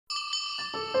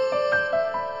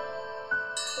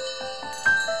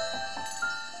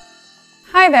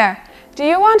Hi there! Do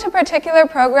you want a particular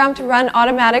program to run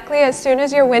automatically as soon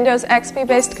as your Windows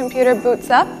XP-based computer boots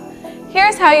up?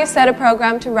 Here's how you set a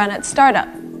program to run at startup.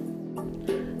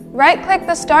 Right-click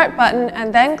the Start button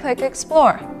and then click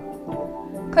Explore.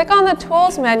 Click on the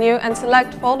Tools menu and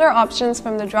select Folder Options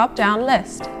from the drop-down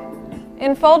list.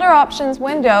 In Folder Options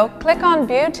window, click on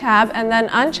View tab and then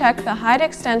uncheck the Hide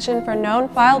Extension for Known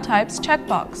File Types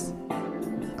checkbox.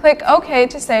 Click OK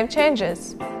to save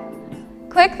changes.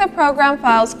 Click the Program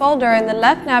Files folder in the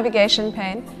left navigation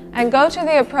pane and go to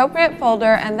the appropriate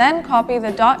folder and then copy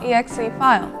the .exe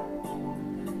file.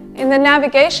 In the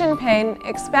navigation pane,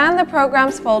 expand the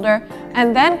Programs folder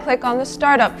and then click on the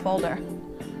Startup folder.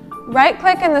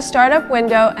 Right-click in the Startup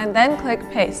window and then click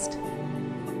Paste.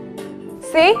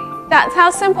 See? That's how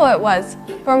simple it was.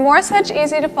 For more such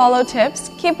easy-to-follow tips,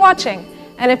 keep watching.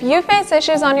 And if you face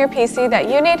issues on your PC that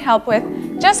you need help with,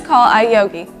 just call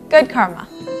iYogi. Good karma.